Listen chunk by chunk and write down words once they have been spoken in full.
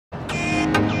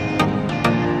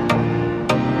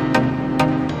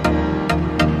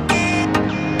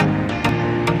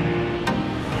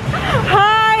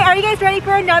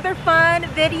another fun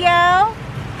video.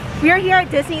 We are here at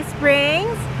Disney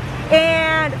Springs,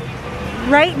 and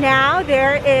right now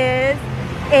there is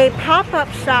a pop-up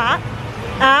shop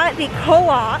at the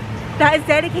co-op that is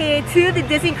dedicated to the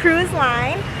Disney Cruise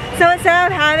Line. So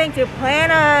instead of having to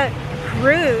plan a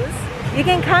cruise, you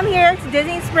can come here to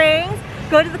Disney Springs,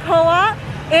 go to the co-op,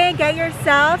 and get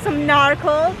yourself some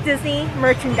nautical Disney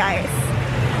merchandise.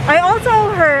 I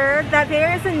also heard that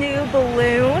there is a new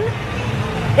balloon.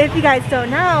 If you guys don't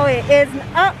know, it is an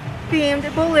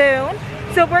up-themed balloon.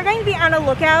 So we're going to be on the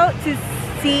lookout to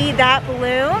see that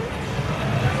balloon.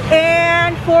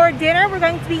 And for dinner, we're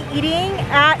going to be eating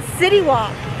at City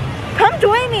Walk. Come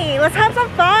join me, let's have some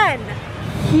fun.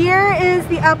 Here is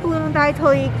the up balloon that I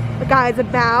told you guys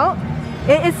about.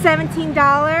 It is $17,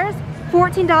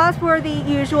 $14 for the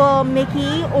usual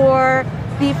Mickey or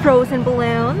the Frozen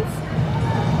balloons.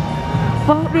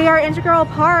 Well, they are an integral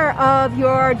part of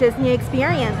your Disney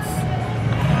experience.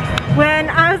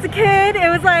 When I was a kid, it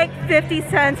was like 50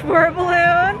 cents for a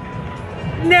balloon.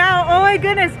 Now, oh my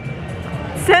goodness,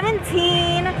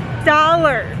 $17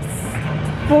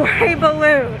 for a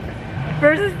balloon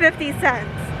versus 50 cents.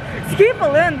 It's a cute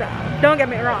balloon though, don't get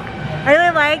me wrong. I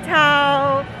really liked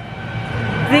how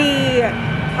the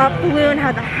up balloon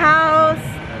had the house,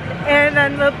 and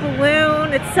then the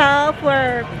balloon itself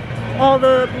were all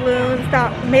the balloons that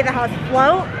made the house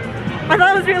float. I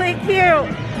thought it was really cute.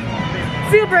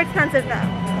 Super expensive though.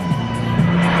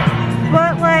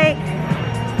 But like,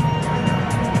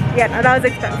 yeah, no, that was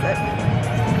expensive.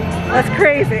 That's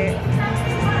crazy.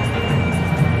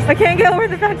 I can't get over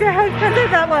the fact that how expensive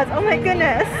that was. Oh my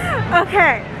goodness.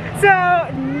 Okay, so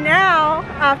now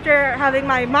after having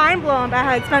my mind blown by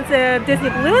how expensive Disney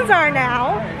balloons are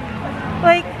now,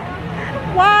 like,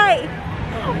 why?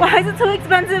 Why is it so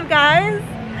expensive, guys?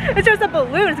 It's just a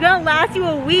balloon. It's gonna last you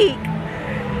a week.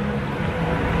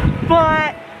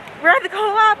 But we're at the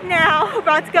co-op now,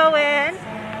 about to go in,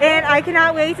 and I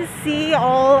cannot wait to see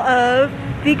all of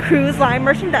the cruise line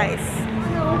merchandise.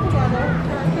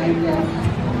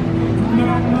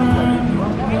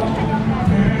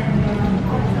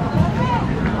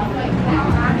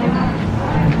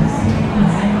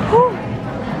 Whew.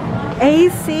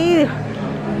 AC.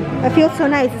 It feels so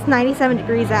nice. It's 97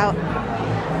 degrees out.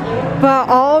 But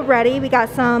already we got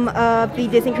some of the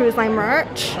Disney Cruise Line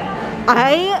merch.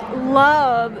 I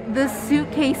love the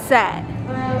suitcase set.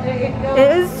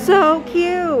 It is so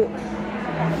cute.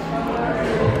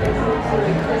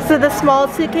 So the small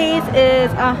suitcase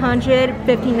is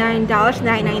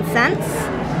 $159.99.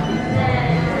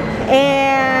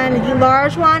 And the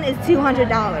large one is $200.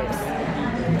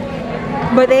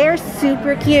 But they are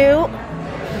super cute.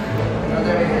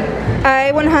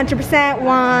 I 100%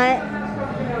 want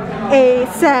a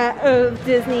set of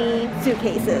Disney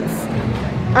suitcases.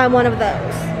 I'm one of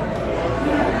those.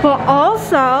 But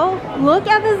also, look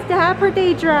at this Dapper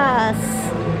Day dress.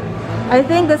 I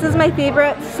think this is my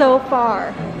favorite so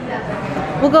far.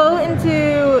 We'll go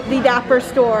into the Dapper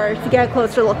store to get a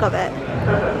closer look of it.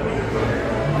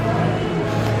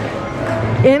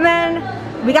 And then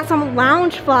we got some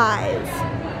lounge flies.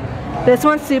 This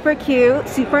one's super cute,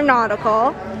 super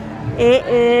nautical. It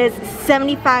is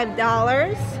 $75.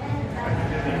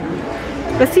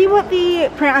 Let's see what the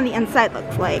print on the inside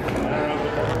looks like.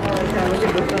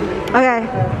 Okay,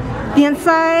 the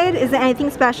inside isn't anything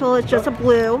special, it's just a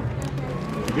blue.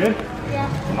 You good? Yeah.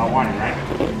 Not whining, right?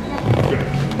 Good.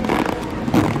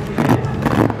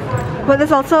 But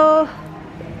this also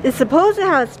is supposed to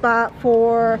have a spot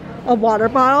for a water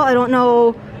bottle. I don't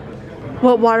know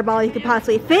what water bottle you could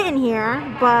possibly fit in here,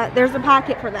 but there's a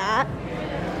pocket for that.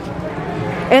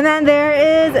 And then there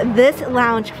is this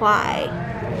lounge fly.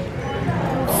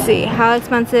 Let's see, how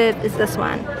expensive is this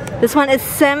one? This one is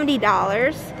 $70,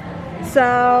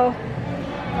 so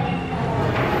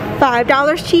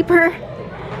 $5 cheaper.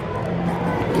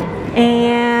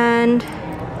 And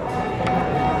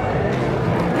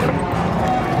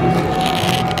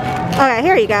okay,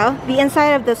 here you go. The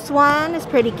inside of this one is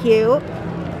pretty cute.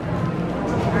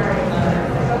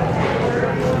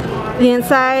 The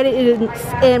inside is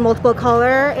in multiple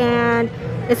color, and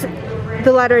it's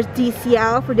the letters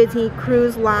DCL for Disney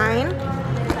Cruise Line,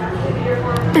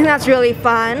 and that's really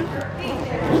fun.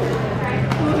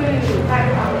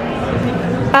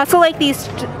 I also like these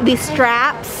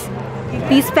straps.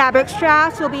 These fabric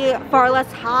straps will be far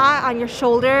less hot on your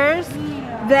shoulders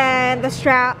than the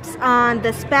straps on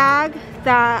this bag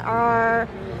that are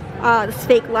this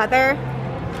fake leather.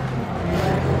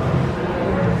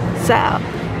 So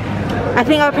I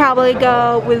think I'll probably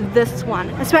go with this one.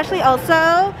 Especially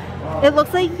also, it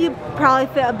looks like you probably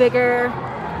fit a bigger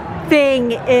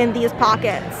thing in these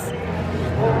pockets.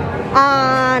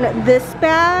 On this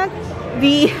bag,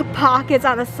 the pockets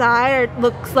on the side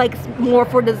looks like more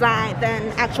for design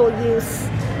than actual use.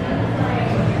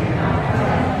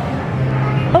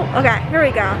 Oh, okay, here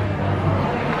we go.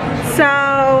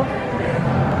 So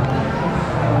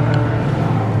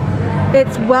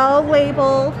it's well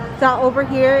labeled. So over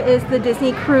here is the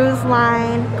Disney Cruise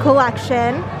Line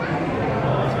collection.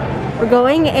 We're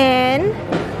going in,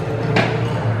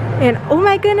 and oh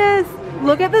my goodness,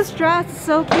 look at this dress, it's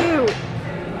so cute.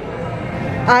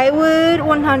 I would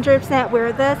 100%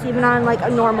 wear this even on like a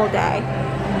normal day.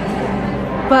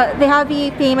 But they have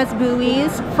the famous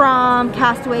buoys from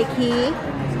Castaway Cay.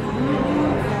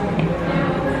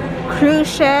 Cruise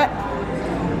ship.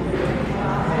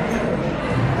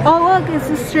 Oh look, it's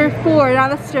a surfboard. On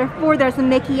the surfboard there's a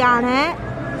Mickey on it.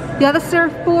 The other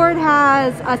surfboard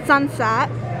has a sunset.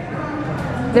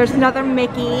 There's another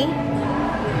Mickey.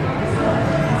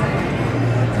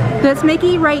 This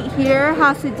Mickey right here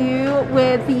has to do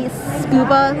with the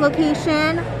scuba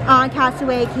location on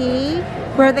Castaway Cay,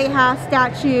 where they have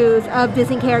statues of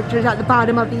Disney characters at the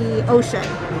bottom of the ocean.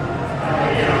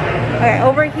 Okay,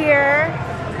 over here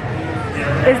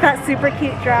is that super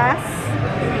cute dress.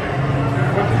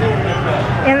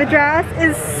 And the dress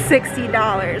is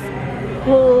 $60.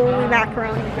 Holy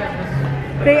macaroni.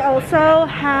 They also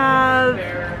have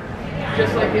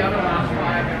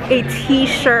a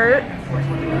t-shirt.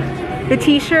 The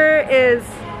t-shirt is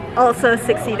also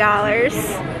 $60.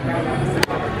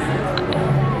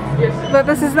 But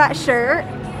this is that shirt.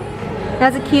 It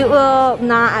has a cute little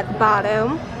knot at the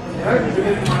bottom.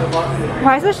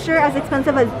 Why is this shirt as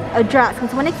expensive as a dress? Can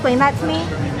someone explain that to me?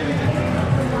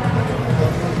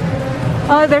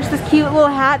 Oh, there's this cute little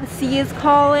hat. The sea is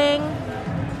calling.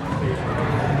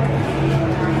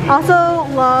 Also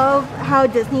love how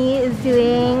Disney is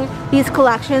doing these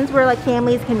collections where like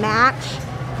families can match.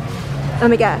 Let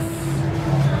me guess.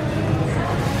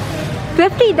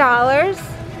 $50?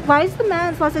 Why is the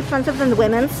men's less expensive than the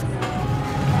women's?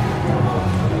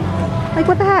 Like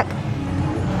what the heck?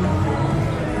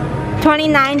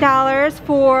 $29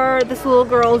 for this little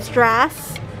girl's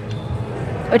dress,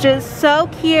 which is so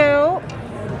cute.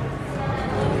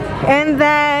 And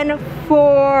then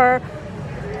for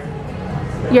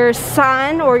your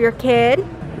son or your kid,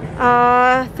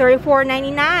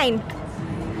 $34.99.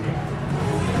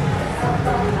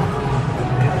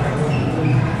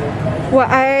 What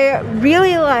I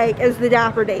really like is the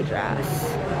Dapper Day dress.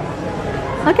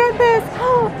 Look at this.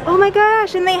 Oh my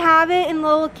gosh, and they have it in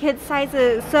little kid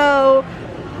sizes. So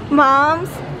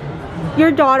moms, your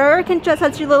daughter can dress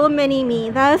as your little mini-me.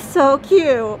 That is so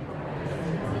cute.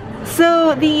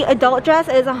 So the adult dress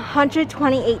is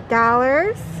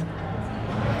 $128.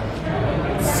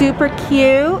 Super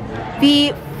cute.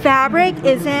 The fabric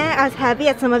isn't as heavy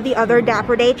as some of the other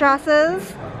Dapper Day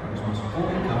dresses.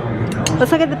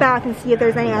 Let's look at the back and see if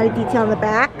there's any added detail on the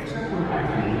back.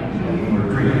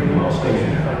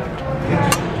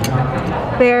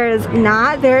 There is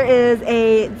not. There is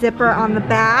a zipper on the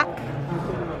back.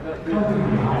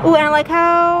 Oh, and I like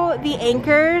how the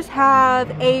anchors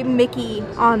have a Mickey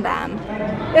on them.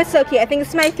 It's so cute. I think this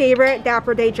is my favorite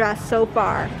Dapper Day dress so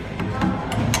far.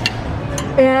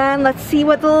 And let's see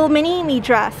what the little mini-me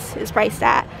dress is priced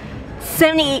at.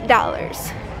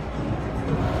 $78.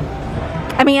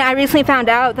 I mean, I recently found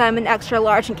out that I'm an extra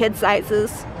large in kid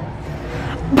sizes.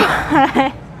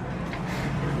 But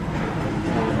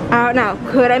I don't know.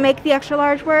 Could I make the extra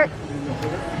large work?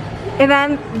 And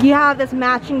then you have this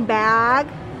matching bag.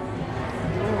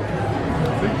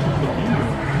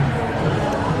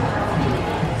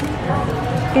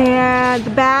 And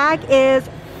the bag is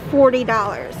 $40.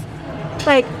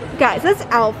 Like, guys, this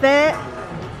outfit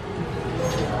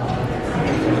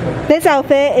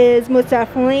is most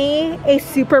definitely a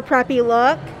super preppy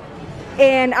look.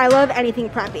 And I love anything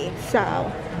preppy, so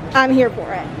I'm here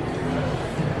for it.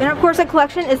 And of course, the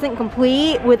collection isn't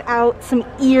complete without some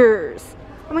ears.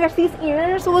 Oh my gosh, these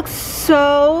ears look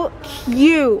so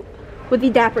cute with the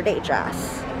Dapper Day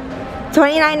dress.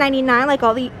 $29.99 like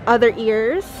all the other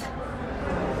ears.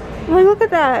 Like, look at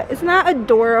that. Isn't that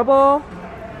adorable?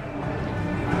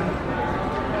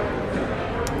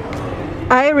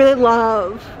 I really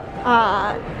love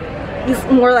these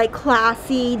more like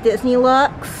classy Disney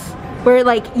looks where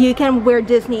like you can wear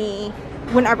Disney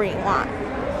whenever you want.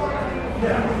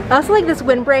 I also like this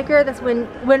windbreaker. This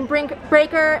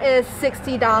windbreaker is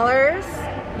 $60.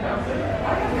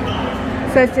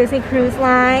 So it's Disney Cruise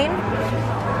Line.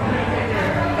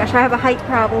 Gosh, I have a height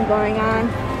problem going on.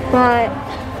 But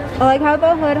I like how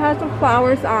the hood has some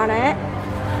flowers on it.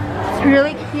 It's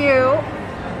really cute.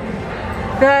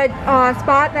 The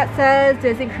spot that says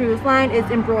Disney Cruise Line is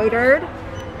embroidered.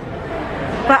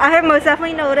 But I have most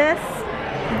definitely noticed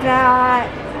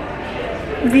that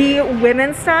the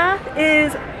women's stuff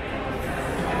is,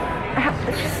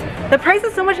 the price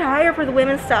is so much higher for the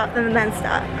women's stuff than the men's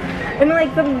stuff. I mean,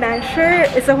 like the men's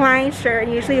shirt is a Hawaiian shirt,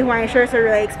 and usually Hawaiian shirts are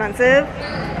really expensive.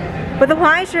 But the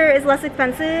Hawaiian shirt is less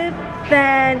expensive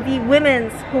than the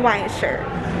women's Hawaiian shirt.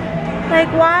 Like,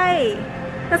 why?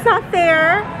 That's not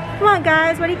fair. Come on,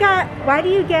 guys, what do you got? Why do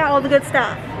you get all the good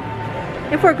stuff?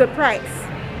 And for a good price.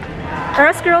 Are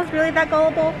us girls really that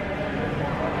gullible?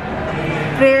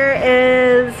 There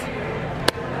is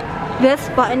this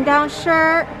button-down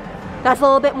shirt that's a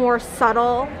little bit more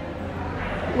subtle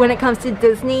when it comes to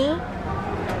Disney.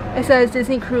 It says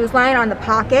Disney Cruise Line on the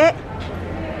pocket.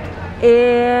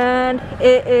 And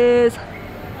it is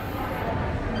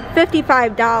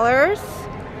 $55.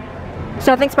 There's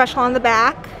nothing special on the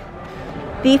back.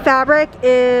 The fabric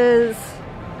is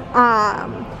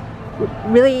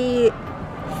really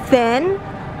thin,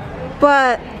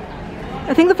 but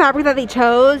I think the fabric that they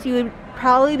chose, you would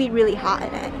probably be really hot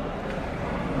in it.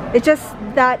 It's just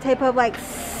that type of like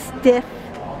stiff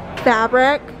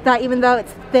fabric that even though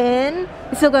it's thin,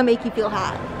 it's still gonna make you feel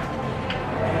hot.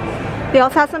 They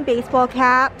also have some baseball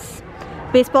caps.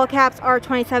 Baseball caps are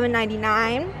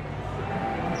 $27.99.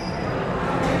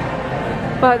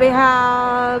 But they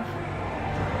have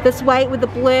this white with the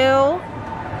blue.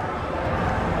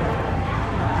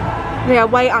 They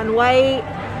have white on white,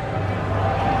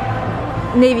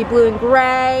 navy blue and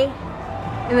gray,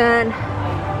 and then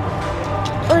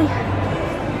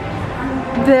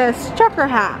this trucker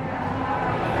hat.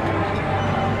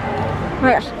 Oh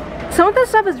my gosh. Some of this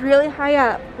stuff is really high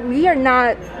up. We are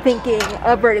not thinking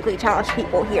of vertically challenged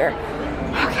people here.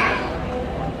 Okay.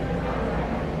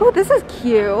 Oh, this is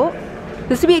cute.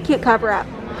 This would be a cute cover up.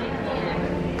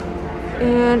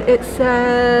 And it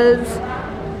says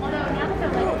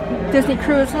Disney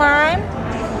Cruise Line.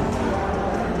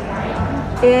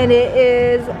 And it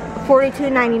is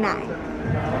 $42.99.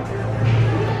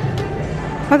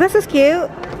 Oh, this is cute.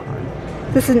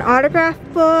 This is an autograph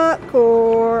book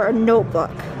or a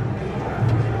notebook.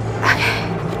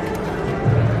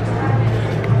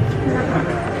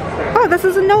 Oh, this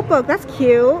is a notebook. That's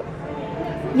cute.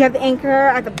 You have the anchor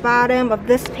at the bottom of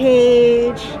this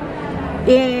page.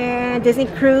 And Disney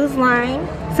Cruise Line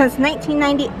since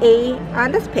 1998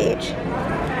 on this page.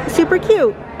 Super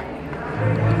cute.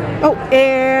 Oh,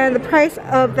 and the price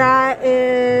of that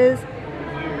is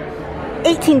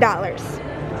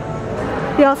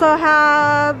 $18. We also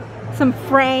have some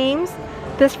frames.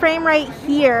 This frame right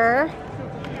here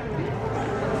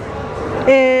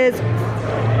is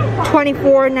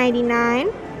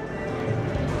 $24.99.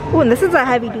 Oh, and this is a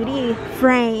heavy duty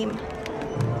frame.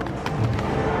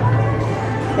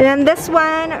 And then this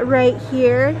one right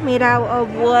here, made out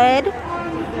of wood.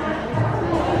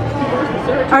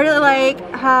 I really like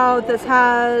how this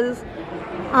has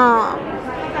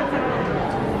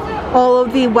all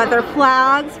of the weather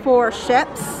flags for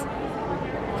ships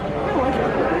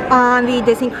on the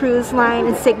Disney Cruise Line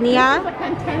insignia.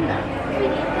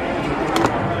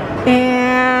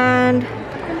 And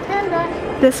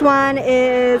this one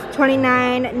is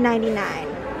 $29.99.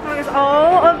 There's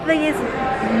all of these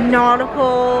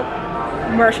nautical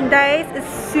merchandise. It's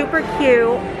super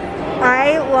cute.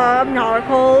 I love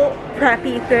nautical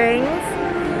preppy things.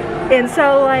 And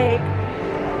so like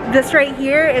this right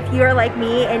here, if you're like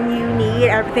me and you need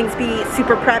everything to be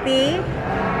super preppy,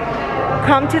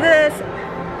 come to this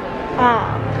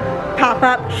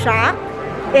pop-up shop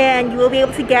and you will be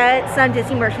able to get some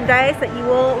Disney merchandise that you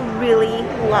will really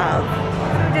love.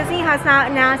 Disney has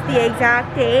not announced the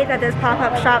exact date that this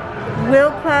pop-up shop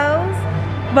will close,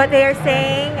 but they are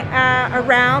saying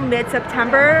around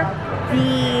mid-September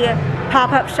the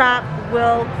pop-up shop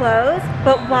will close.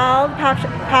 But while the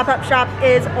pop-up shop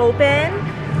is open,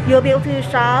 you'll be able to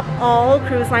shop all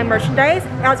cruise line merchandise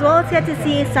as well as get to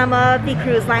see some of the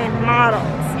cruise line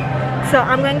models. So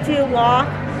I'm going to walk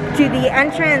to the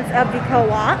entrance of the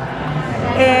co-op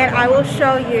and I will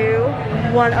show you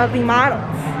one of the models.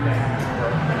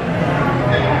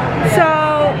 So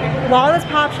while this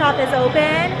pop shop is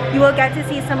open, you will get to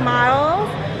see some models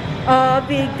of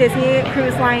the Disney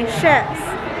Cruise Line ships.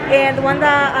 And the one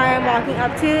that I am walking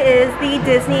up to is the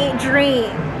Disney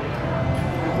Dream.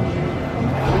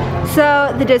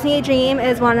 So the Disney Dream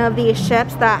is one of the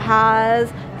ships that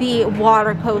has the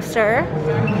water coaster.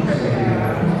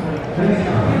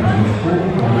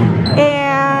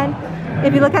 And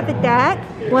if you look at the deck,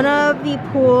 one of the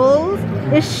pools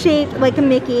is shaped like a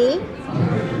Mickey.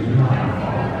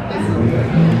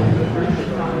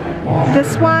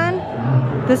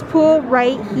 This pool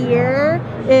right here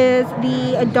is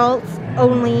the adults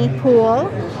only pool.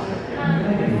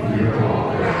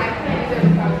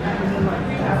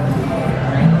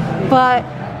 but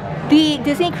the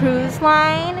Disney Cruise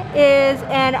Line is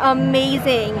an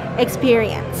amazing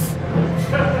experience.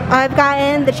 I've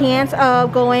gotten the chance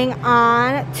of going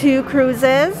on 2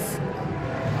 cruises,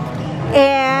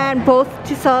 and both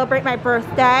to celebrate my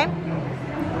birthday.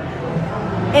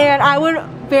 And I would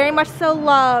very much so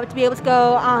love to be able to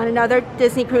go on another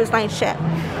Disney Cruise Line ship.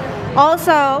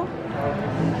 Also,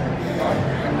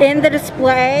 in the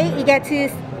display, you get to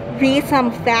read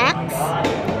some facts.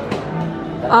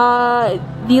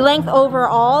 The length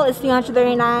overall is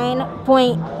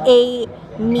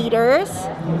 339.8 meters.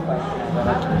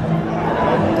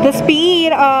 The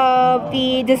speed of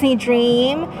the Disney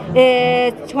Dream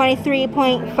is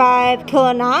 23.5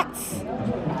 kilonauts.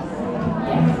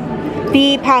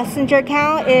 The passenger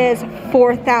count is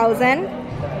 4,000.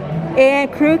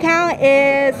 And crew count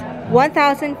is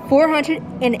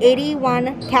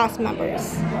 1,481 cast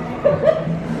members.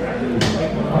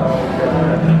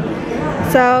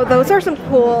 So those are some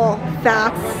cool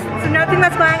facts. So another thing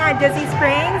that's going on at Disney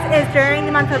Springs is during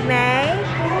the month of May,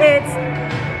 it's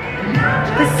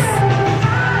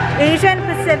Asian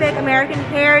Pacific American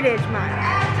Heritage Month.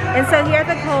 And so here at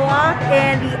the co-op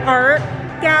and the art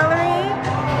gallery,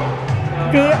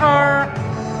 they are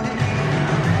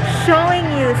showing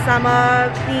you some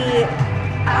of the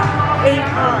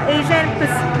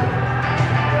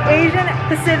Asian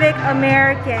Pacific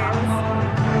Americans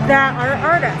that are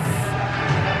artists.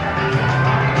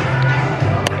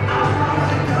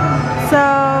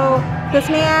 So this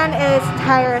man is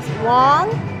Tyrus Wong,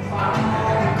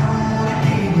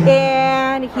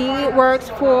 and he works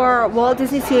for Walt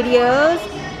Disney Studios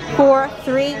for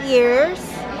 3 years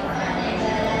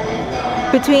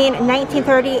between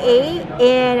 1938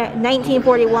 and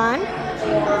 1941,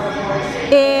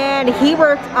 and he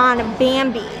worked on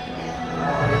Bambi.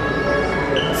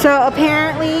 So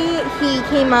apparently he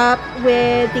came up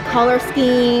with the color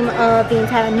scheme of the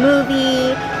entire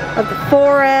movie, of the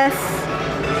forest,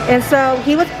 and so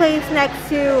he was placed next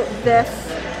to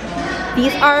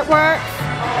these artworks.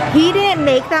 He didn't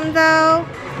make them though.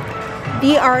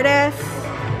 The artist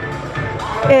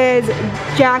is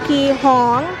Jackie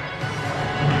Hong.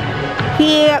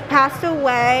 He passed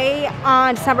away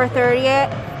on December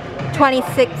 30th,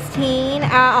 2016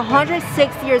 at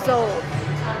 106 years old.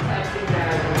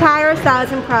 Tyrus, that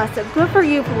was impressive. Good for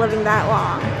you for living that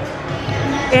long.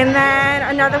 And then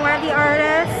another one of the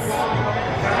artists.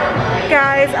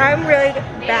 Guys, I'm really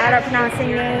bad at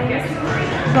pronouncing names,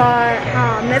 but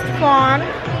Miss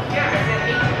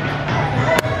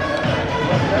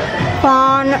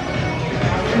Fawn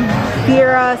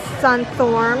Vera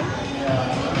Sunthorn.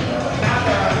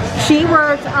 She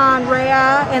worked on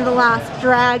Raya and the Last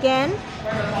Dragon,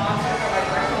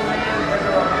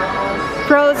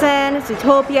 Frozen,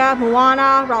 Zootopia,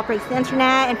 Moana, Ralph Breaks the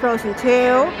Internet, and Frozen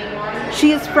 2.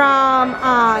 She's from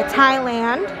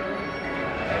Thailand.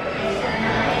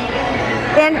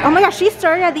 And oh my gosh, she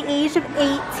started at the age of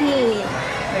 18.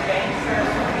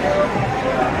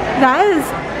 That is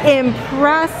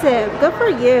impressive. Good for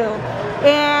you.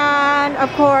 And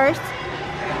of course,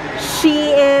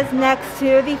 she is next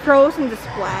to the Frozen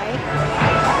display.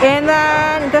 And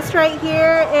then this right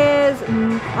here is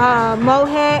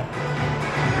Mohit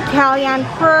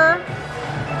Kalyanpur.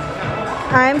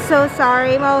 I'm so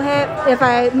sorry, Mohit, if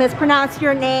I mispronounced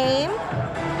your name.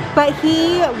 But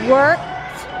he worked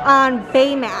on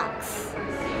Baymax,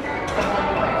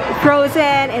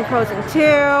 Frozen and Frozen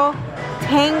 2,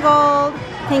 Tangled,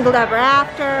 Tangled Ever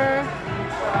After.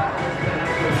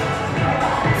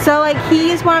 So like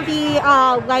he's one of the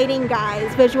lighting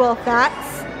guys, visual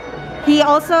effects. He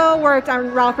also worked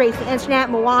on Ralph Breaks the Internet,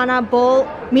 Moana, Bolt,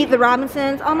 Meet the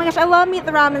Robinsons. Oh my gosh, I love Meet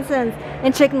the Robinsons,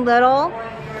 and Chicken Little.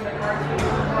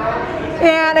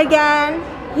 And again,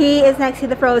 he is next to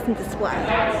the Frozen display.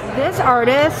 This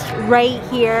artist right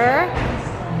here,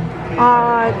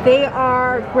 they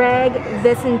are Greg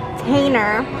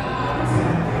Vicentainer.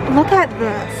 Look at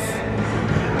this.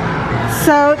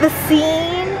 So the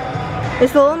scene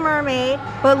is The Little Mermaid,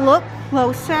 but look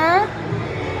closer.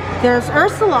 There's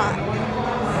Ursula.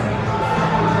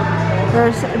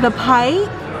 There's the pipe.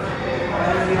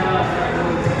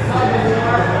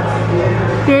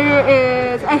 There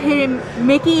is a hidden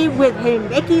Mickey with hidden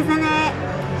Mickeys in it.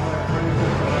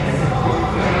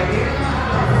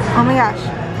 Oh my gosh.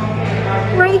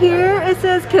 Right here it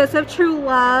says Kiss of True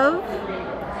Love.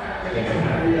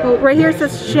 Oh, right here it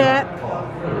says Ship.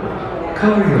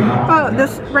 Oh,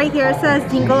 this right here says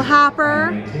Dingle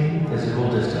Hopper.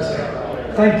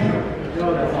 Thank you.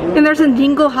 And there's a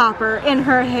Dingle Hopper in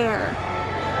her hair.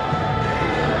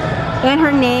 And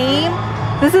her name.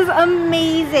 This is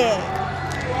amazing.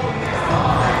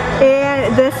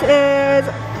 And this is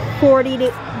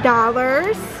 $40.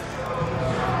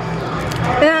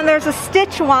 And then there's a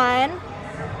Stitch one.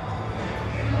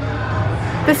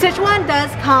 The Stitch one does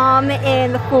come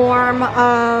in the form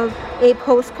of a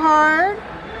postcard.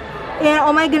 And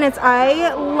oh my goodness,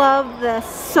 I love this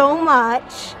so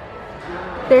much.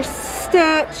 There's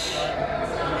Stitch,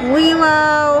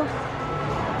 Lilo.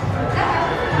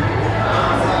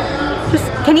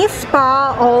 Just, can you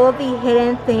spot all of the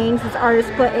hidden things this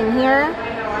artist put in here?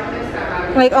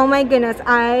 Like, oh my goodness,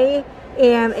 I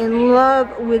am in love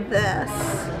with this.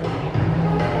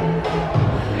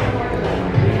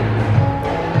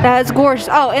 That is gorgeous.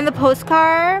 Oh, and the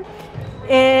postcard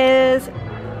is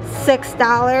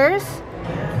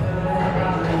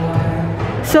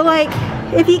 $6. So like,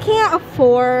 if you can't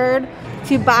afford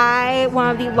to buy one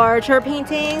of the larger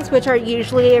paintings, which are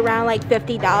usually around like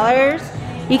 $50,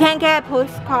 you can get a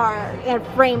postcard and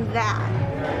frame that.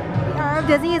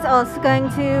 Disney is also going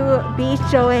to be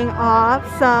showing off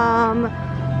some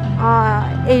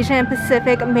Asian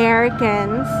Pacific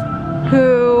Americans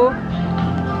who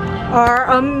are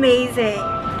amazing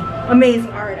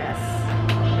artists.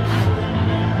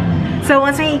 So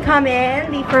once you come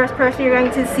in, the first person you're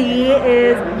going to see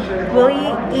is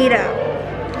Willie Ito.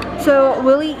 So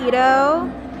Willie Ito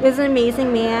is an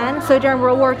amazing man. So during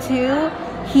World War II,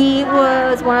 he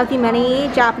was one of the many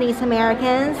Japanese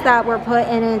Americans that were put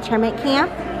in an internment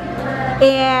camp.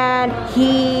 And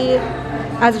he,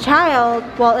 as a child,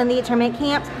 while in the internment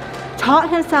camps, taught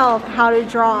himself how to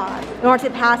draw in order to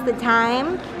pass the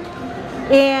time.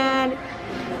 And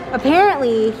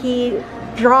apparently he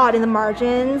drawed in the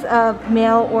margins of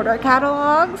mail order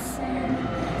catalogs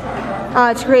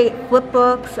to create flip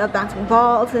books of bouncing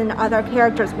balls and other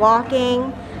characters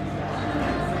walking.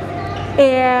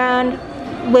 And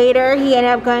later he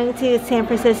ended up going to San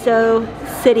Francisco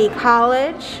City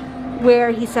College,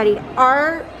 where he studied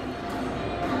art.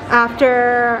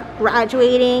 After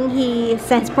graduating, he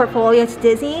sent his portfolio to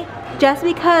Disney just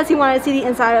because he wanted to see the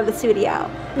inside of the studio.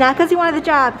 Not because he wanted the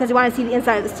job, because he wanted to see the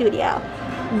inside of the studio.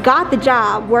 Got the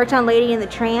job, worked on Lady and the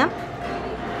Tramp.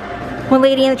 When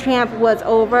Lady and the Tramp was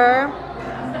over,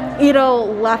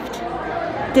 Ito left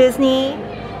Disney,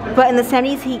 but in the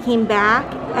 70s he came back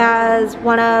as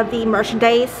one of the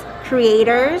merchandise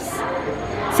creators.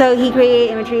 So he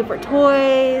created imagery for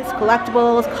toys,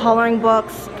 collectibles, coloring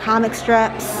books, comic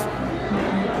strips.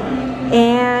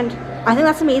 And I think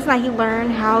that's amazing that he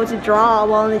learned how to draw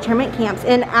while in the internment camps.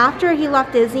 And after he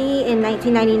left Disney in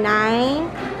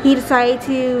 1999, he decided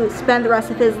to spend the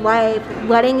rest of his life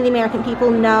letting the American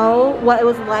people know what it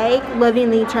was like living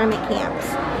in the internment camps.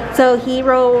 So he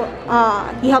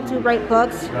helped to write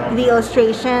books, the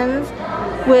illustrations,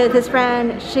 with his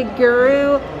friend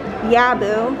Shigeru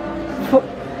Yabu.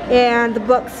 And the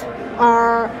books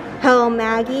are Hello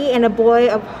Maggie and A Boy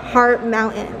of Heart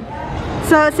Mountain.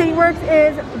 So CityWorks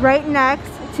is right next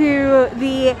to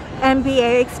the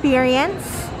MBA experience,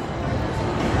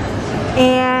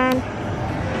 and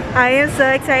I am so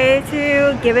excited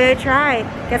to give it a try.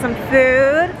 Get some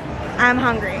food. I'm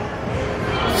hungry.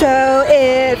 So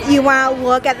if you want to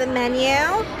look at the menu,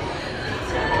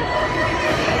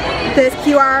 this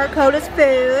QR code is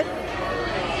food.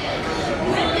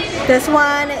 This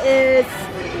one is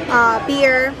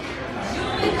beer.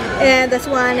 And this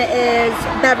one is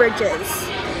beverages.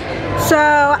 So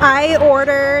I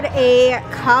ordered a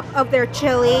cup of their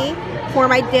chili for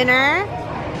my dinner,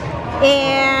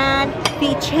 and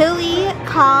the chili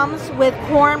comes with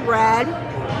cornbread,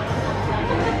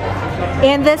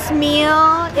 and this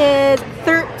meal is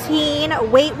 13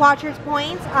 Weight Watchers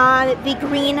points on the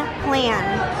green plan.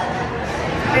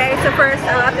 Okay, so first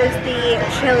up is the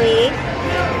chili.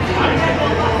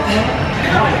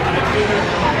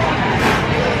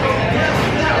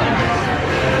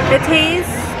 It tastes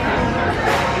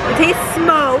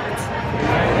smoked.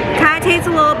 Kind of tastes a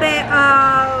little bit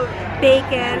of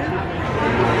bacon.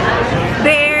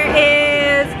 There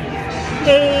is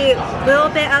a little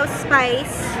bit of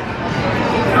spice.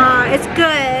 It's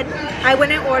good. I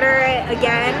wouldn't order it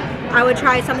again. I would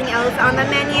try something else on the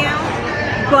menu.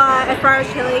 But as far as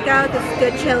chili goes, this is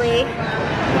good chili.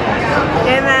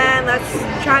 And then let's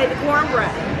try the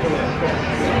cornbread.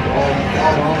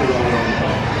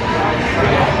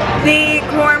 The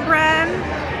cornbread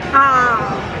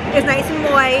is nice and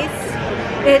moist.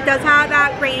 It does have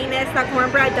that graininess that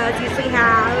cornbread does usually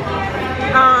have.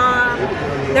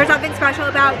 There's something special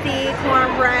about the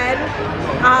cornbread.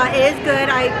 It is good.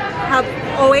 I have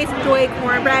always enjoyed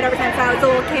cornbread ever since I was a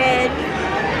little kid.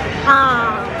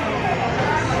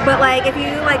 But like, if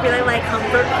you like really like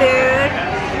comfort food,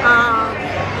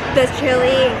 this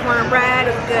chili and cornbread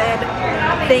is a good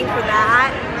thing for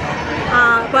that.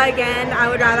 But again, I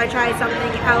would rather try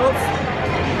something else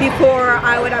before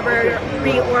I would ever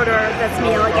reorder this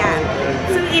meal again.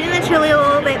 So eating the chili a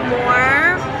little bit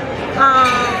more.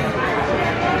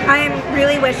 I am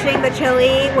really wishing the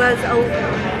chili was a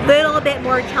little bit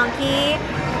more chunky.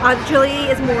 The chili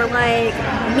is more like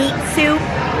meat soup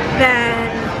than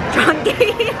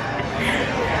chunky.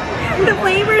 The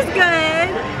flavor's good.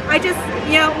 I just,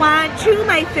 want to chew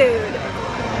my food.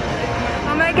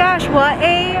 Oh my gosh, what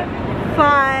a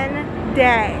fun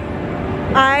day.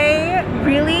 I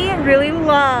really, really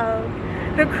love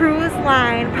the cruise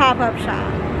line pop-up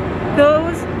shop.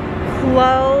 Those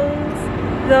clothes,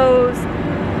 those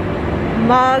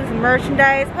mugs,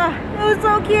 merchandise, oh, it was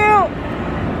so cute.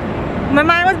 My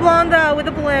mind was blown though with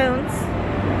the balloons.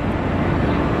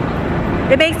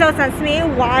 It makes no sense to me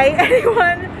why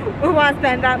anyone would want to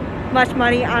spend that much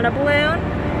money on a balloon.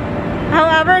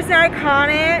 However, it's an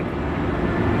iconic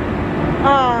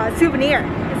souvenir.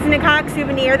 It's an iconic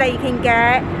souvenir that you can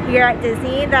get here at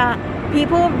Disney that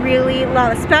people really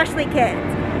love, especially kids.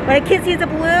 When a kid sees a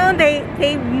balloon,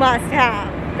 they must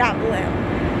have that balloon.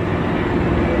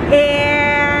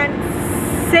 And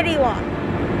City Walk.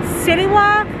 City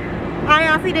Walk, I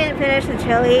honestly didn't finish the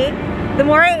chili. The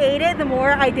more I ate it, the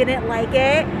more I didn't like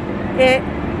it.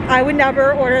 I would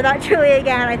never order that chili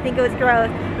again. I think it was gross.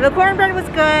 The cornbread was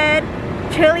good.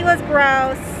 Chili was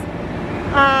gross.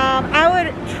 I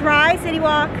would try City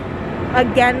Walk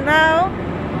again though.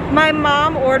 My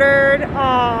mom ordered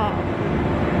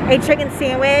a chicken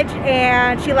sandwich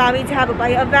and she allowed me to have a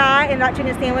bite of that, and that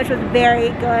chicken sandwich was very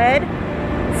good.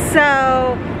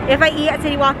 So if I eat at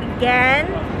City Walk again,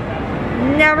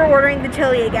 never ordering the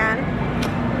chili again.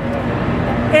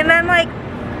 And then like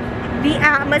the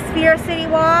atmosphere of City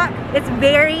Walk, it's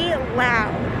very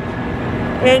loud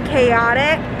and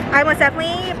chaotic. I most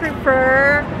definitely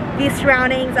prefer the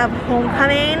surroundings of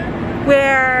Homecoming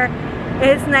where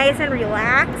it's nice and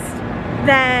relaxed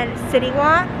than City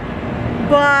Walk,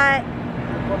 but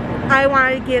I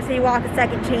wanted to give City Walk a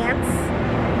second chance.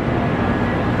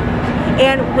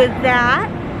 And with that,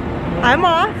 I'm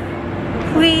off.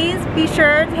 Please be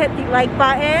sure to hit the like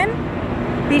button.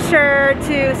 Be sure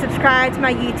to subscribe to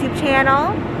my YouTube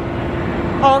channel.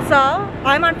 Also,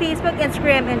 I'm on Facebook,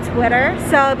 Instagram, and Twitter,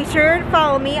 so be sure to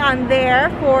follow me on there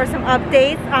for some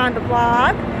updates on the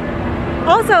vlog.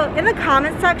 Also, in the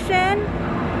comment section,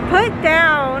 put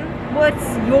down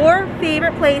what's your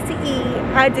favorite place to eat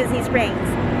at Disney Springs,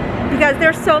 because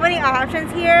there's so many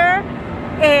options here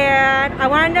and I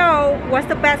want to know what's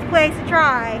the best place to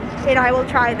try, and I will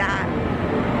try that.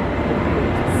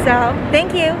 So,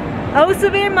 thank you oh so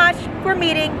very much for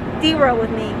meeting D-World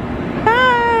with me.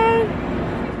 Bye!